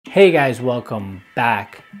Hey guys, welcome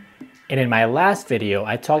back. And in my last video,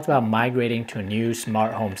 I talked about migrating to a new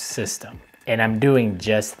smart home system. And I'm doing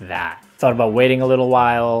just that. Thought about waiting a little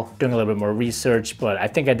while, doing a little bit more research, but I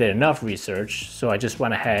think I did enough research, so I just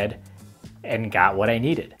went ahead and got what I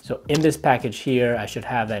needed. So in this package here, I should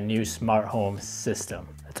have that new smart home system.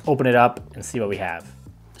 Let's open it up and see what we have.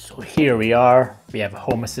 So here we are. We have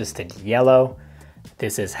Home Assistant Yellow.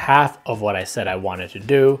 This is half of what I said I wanted to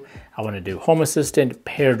do. I want to do Home Assistant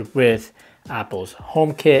paired with Apple's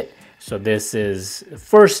HomeKit. So this is the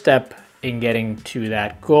first step in getting to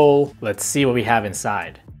that goal. Let's see what we have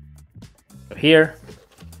inside. So here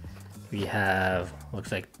we have,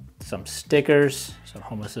 looks like some stickers, some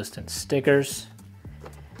Home Assistant stickers.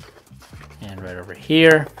 And right over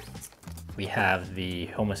here, we have the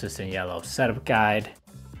Home Assistant Yellow setup guide.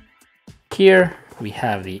 Here we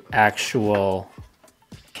have the actual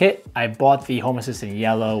kit. I bought the Home Assistant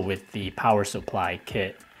Yellow with the power supply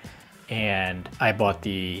kit, and I bought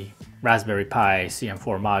the Raspberry Pi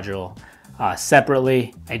CM4 module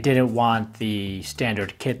separately. I didn't want the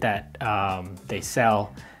standard kit that they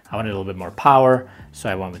sell. I wanted a little bit more power, so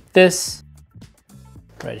I went with this.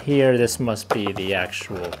 Right here, this must be the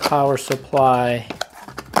actual power supply.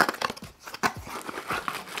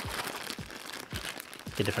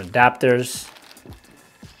 The different adapters.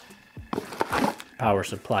 Power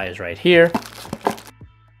supply is right here.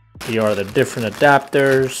 Here are the different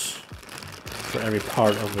adapters for every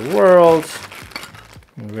part of the world.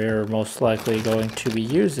 We're most likely going to be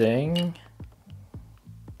using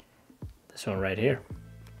this one right here.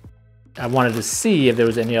 I wanted to see if there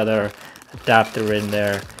was any other adapter in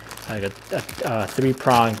there, like a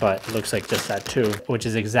three-prong, but it looks like just that too, which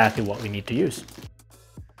is exactly what we need to use.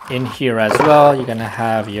 In here as well, you're gonna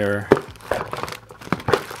have your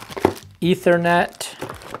Ethernet,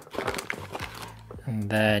 and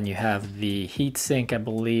then you have the heatsink, I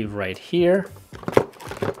believe, right here.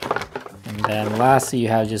 And then lastly, you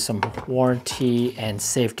have just some warranty and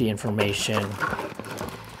safety information.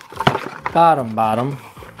 Bottom,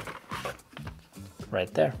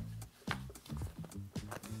 right there.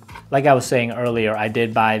 Like I was saying earlier, I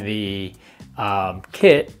did buy the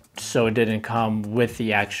kit, so it didn't come with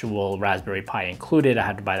the actual Raspberry Pi included. I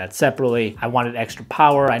had to buy that separately. I wanted extra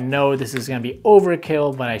power. I know this is gonna be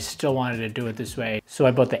overkill, but I still wanted to do it this way. So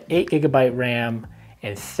I bought the 8GB RAM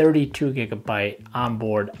and 32GB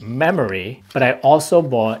onboard memory, but I also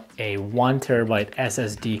bought a 1TB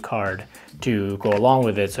SSD card to go along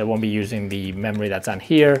with it, so I won't be using the memory that's on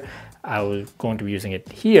here. I was going to be using it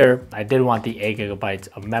here. I did want the 8GB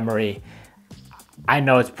of memory. I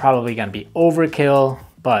know it's probably gonna be overkill,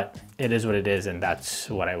 but it is what it is, and that's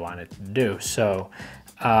what I wanted to do. So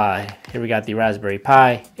here we got the Raspberry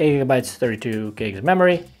Pi, 8GB, 32 gigs of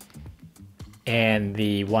memory, and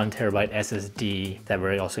the 1TB SSD that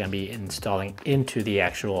we're also gonna be installing into the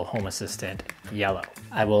actual Home Assistant Yellow.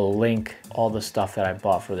 I will link all the stuff that I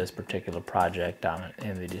bought for this particular project down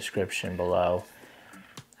in the description below.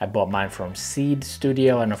 I bought mine from Seed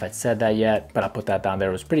Studio. I don't know if I said that yet, but I'll put that down there.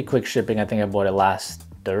 It was pretty quick shipping. I think I bought it last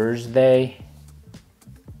Thursday.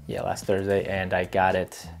 Yeah, last Thursday, and I got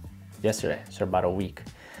it yesterday, so about a week.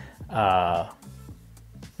 And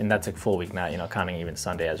that's a full week, not counting even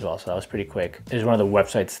Sunday as well, so that was pretty quick. It's one of the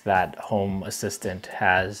websites that Home Assistant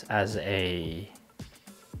has as a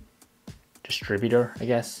distributor, I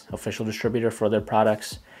guess, official distributor for their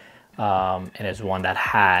products. And it's one that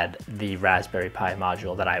had the Raspberry Pi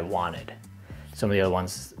module that I wanted. Some of the other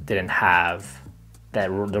ones didn't have the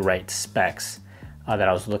right specs that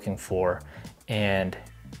I was looking for. And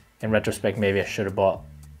in retrospect, maybe I should have bought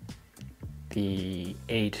the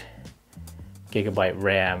 8GB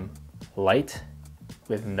RAM Lite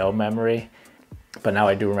with no memory. But now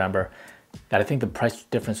I do remember that I think the price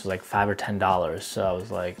difference was like $5 or $10. So I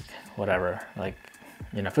was like, whatever. Like,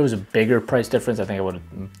 if it was a bigger price difference, I think I would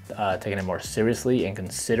have taken it more seriously and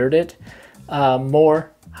considered it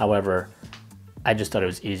more. However, I just thought it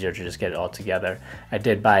was easier to just get it all together. I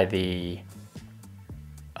did buy the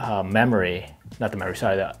the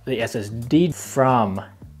SSD from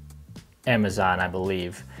Amazon, I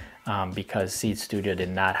believe, because Seed Studio did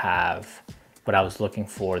not have what I was looking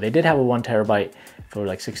for. They did have a 1TB for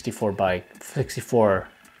like 64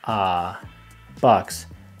 bucks,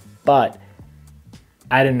 but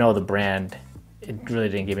I didn't know the brand. It really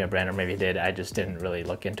didn't give me a brand, or maybe it did. I just didn't really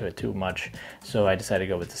look into it too much. So I decided to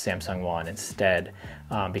go with the Samsung one instead,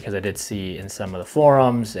 because I did see in some of the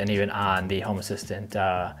forums and even on the Home Assistant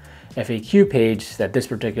FAQ page that this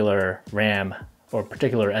particular RAM or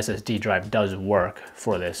particular SSD drive does work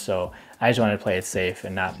for this. So I just wanted to play it safe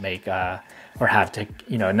and not make or have to,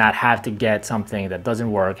 not have to get something that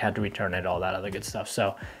doesn't work, have to return it, all that other good stuff.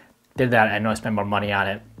 So did that. I know I spent more money on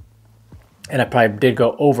it, and I probably did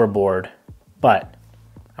go overboard, but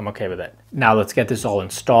I'm okay with it. Now let's get this all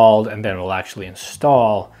installed, and then we'll actually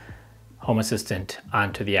install Home Assistant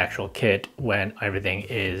onto the actual kit when everything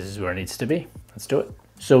is where it needs to be. Let's do it.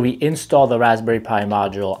 So we install the Raspberry Pi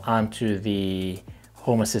module onto the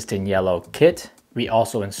Home Assistant Yellow kit. We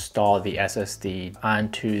also install the SSD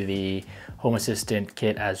onto the Home Assistant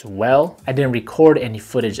kit as well. I didn't record any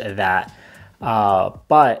footage of that,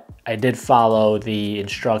 but I did follow the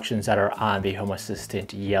instructions that are on the Home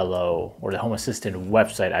Assistant Yellow, or the Home Assistant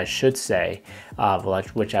website, I should say,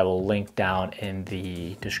 which I will link down in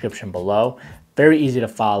the description below. Very easy to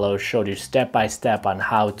follow, showed you step by step on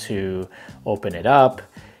how to open it up,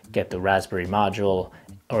 get the Raspberry module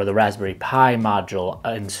or the Raspberry Pi module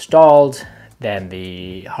installed, then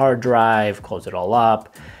the hard drive, close it all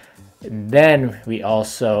up. And then we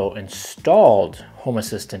also installed Home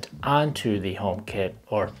Assistant onto the HomeKit,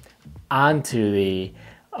 or onto the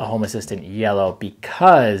Home Assistant Yellow,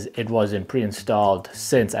 because it wasn't pre-installed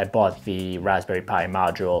since I bought the Raspberry Pi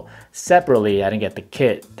module separately. I didn't get the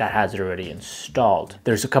kit that has it already installed.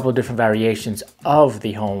 There's a couple of different variations of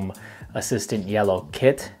the Home Assistant Yellow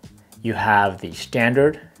kit. You have the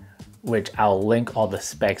standard, which I'll link all the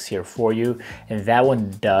specs here for you, and that one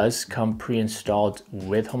does come pre-installed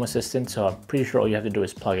with Home Assistant, so I'm pretty sure all you have to do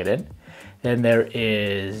is plug it in. Then there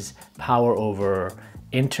is power over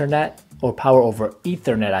internet, or power over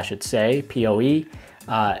Ethernet, I should say, PoE.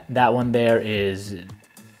 That one there is,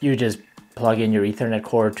 you just plug in your Ethernet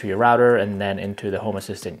cord to your router and then into the Home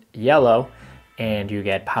Assistant Yellow, and you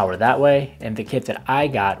get power that way. And the kit that I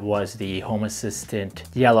got was the Home Assistant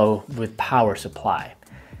Yellow with power supply.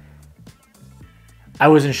 I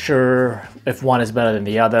wasn't sure if one is better than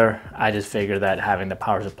the other. I just figured that having the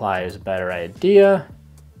power supply is a better idea.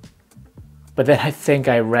 But then I think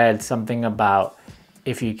I read something about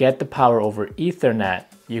if you get the power over Ethernet,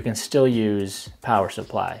 you can still use power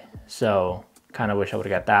supply. So kind of wish I would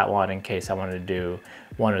have got that one in case I wanted to do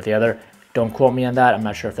one or the other. Don't quote me on that. I'm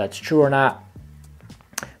not sure if that's true or not.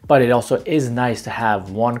 But it also is nice to have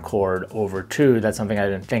one cord over two. That's something I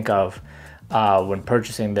didn't think of when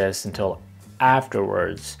purchasing this until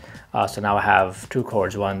afterwards. So now I have two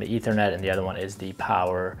cords, one the Ethernet and the other one is the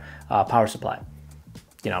power supply.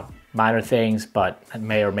 You know, minor things, but it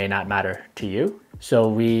may or may not matter to you. So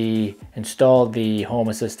we installed the Home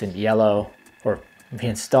Assistant Yellow, or we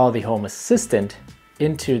installed the Home Assistant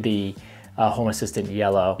into the Home Assistant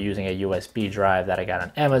Yellow using a USB drive that I got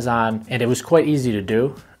on Amazon, and it was quite easy to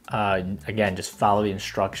do. Again, just follow the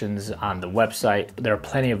instructions on the website. There are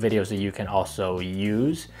plenty of videos that you can also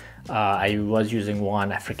use. I was using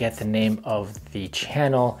one, I forget the name of the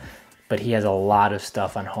channel, but he has a lot of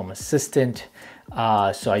stuff on Home Assistant.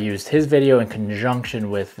 So I used his video in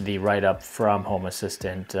conjunction with the write-up from Home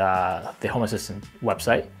Assistant, the Home Assistant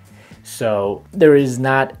website. So there is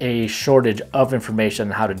not a shortage of information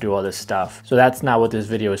on how to do all this stuff. So that's not what this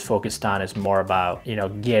video is focused on. It's more about, you know,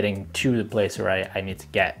 getting to the place where I need to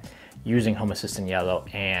get using Home Assistant Yellow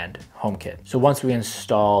and HomeKit. So once we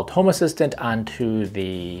installed Home Assistant onto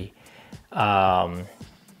the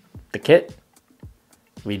kit,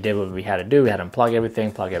 we did what we had to do. We had to unplug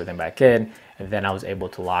everything, plug everything back in, and then I was able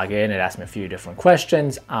to log in. It asked me a few different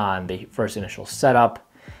questions on the first initial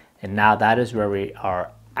setup, and now that is where we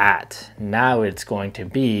are at. Now it's going to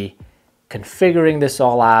be configuring this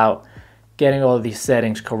all out, getting all of these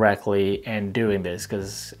settings correctly, and doing this,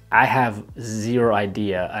 because I have zero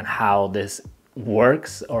idea on how this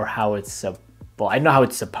works or how it's, well, I know how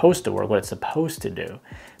it's supposed to work, what it's supposed to do,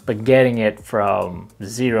 but getting it from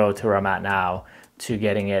zero to where I'm at now to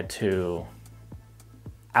getting it to,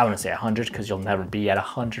 I want to say 100, because you'll never be at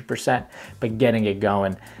 100%, but getting it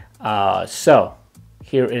going. So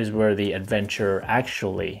here is where the adventure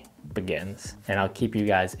actually begins, and I'll keep you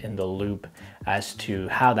guys in the loop as to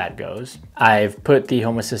how that goes. I've put the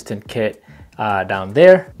Home Assistant kit down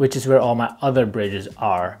there, which is where all my other bridges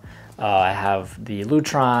are. I have the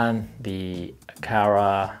Lutron, the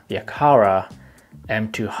Aqara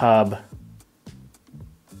M2 hub,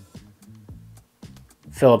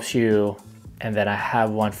 Philips Hue, and then I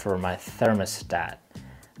have one for my thermostat,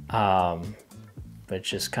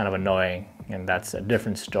 which is kind of annoying, and that's a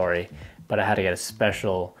different story, but I had to get a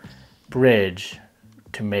special bridge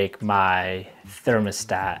to make my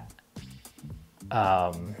thermostat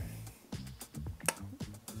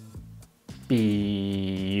be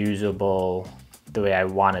usable the way I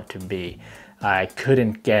want it to be. I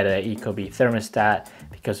couldn't get an Ecobee thermostat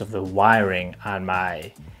because of the wiring on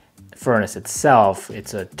my furnace itself.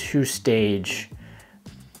 It's a two-stage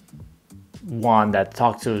one that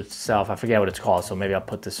talks to itself. I forget what it's called, so maybe I'll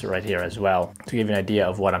put this right here as well to give you an idea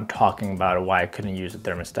of what I'm talking about or why I couldn't use the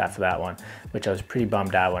thermostat for that one, which I was pretty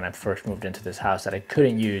bummed out when I first moved into this house that I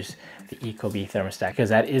couldn't use the Ecobee thermostat, because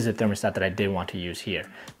that is a thermostat that I did want to use here,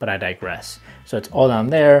 but I digress. So it's all down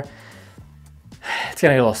there. It's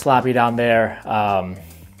gonna get a little sloppy down there.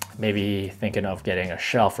 Maybe thinking of getting a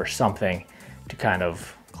shelf or something to kind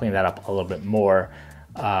of clean that up a little bit more,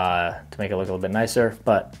 to make it look a little bit nicer.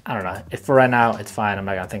 But I don't know, for right now, it's fine. I'm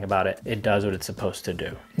not gonna think about it. It does what it's supposed to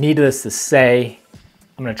do. Needless to say,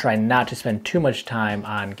 I'm gonna try not to spend too much time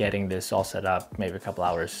on getting this all set up, maybe a couple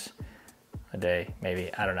hours a day,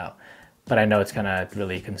 maybe, I don't know. But I know it's gonna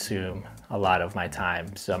really consume a lot of my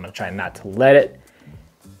time. So I'm gonna try not to let it,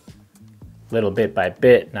 little bit by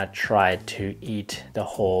bit, not try to eat the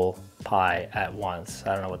whole pie at once.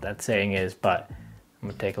 I don't know what that saying is, but I'm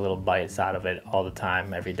gonna take a little bites out of it all the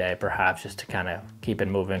time, every day, perhaps, just to kind of keep it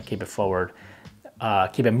moving, keep it forward,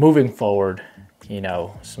 keep it moving forward. You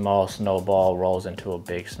know, small snowball rolls into a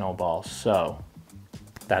big snowball. So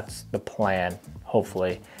that's the plan,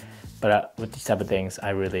 hopefully. But with these type of things, I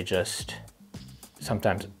really just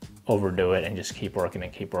sometimes overdo it and just keep working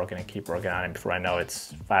and keep working and keep working on it. Before I know,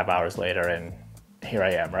 it's 5 hours later and here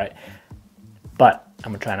I am, right? But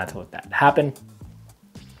I'm gonna try not to let that happen.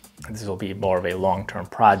 This will be more of a long-term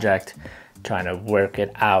project, trying to work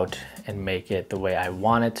it out and make it the way I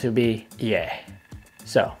want it to be. Yeah.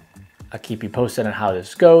 So I'll keep you posted on how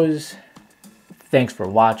this goes. Thanks for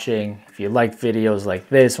watching. If you like videos like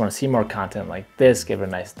this, want to see more content like this, give it a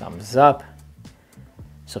nice thumbs up.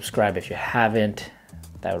 Subscribe if you haven't.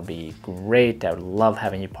 That would be great. I would love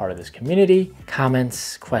having you part of this community.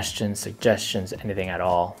 Comments, questions, suggestions, anything at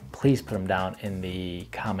all, please put them down in the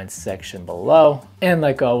comments section below. And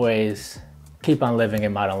like always, keep on living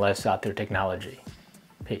in modern lifestyle through technology.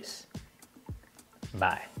 Peace.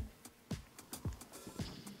 Bye.